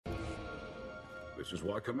This is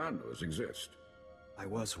why commandos exist. I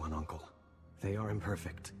was one, Uncle. They are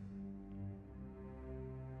imperfect.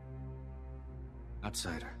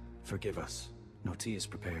 Outsider, forgive us. No tea is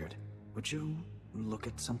prepared. Would you look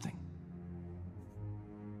at something?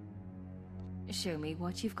 Show me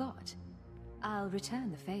what you've got. I'll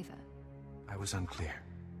return the favor. I was unclear.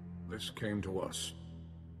 This came to us.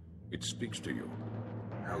 It speaks to you.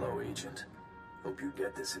 Hello, Agent. Hope you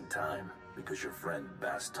get this in time, because your friend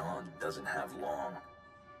Baston doesn't have long.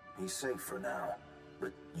 He's safe for now,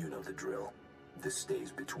 but you know the drill. This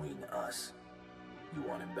stays between us. You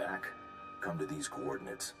want him back? Come to these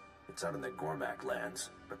coordinates. It's out in the Gormak lands,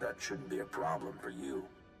 but that shouldn't be a problem for you.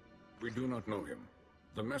 We do not know him.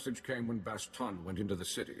 The message came when Baston went into the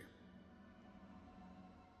city.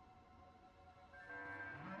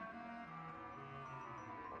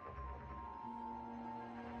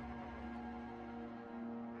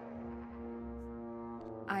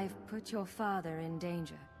 I've put your father in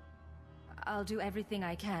danger. I'll do everything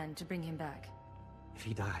I can to bring him back. If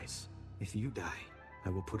he dies, if you die, I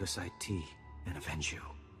will put aside tea and avenge you.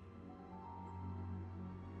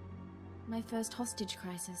 My first hostage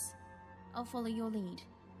crisis. I'll follow your lead.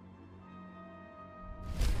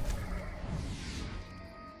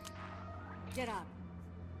 Get up.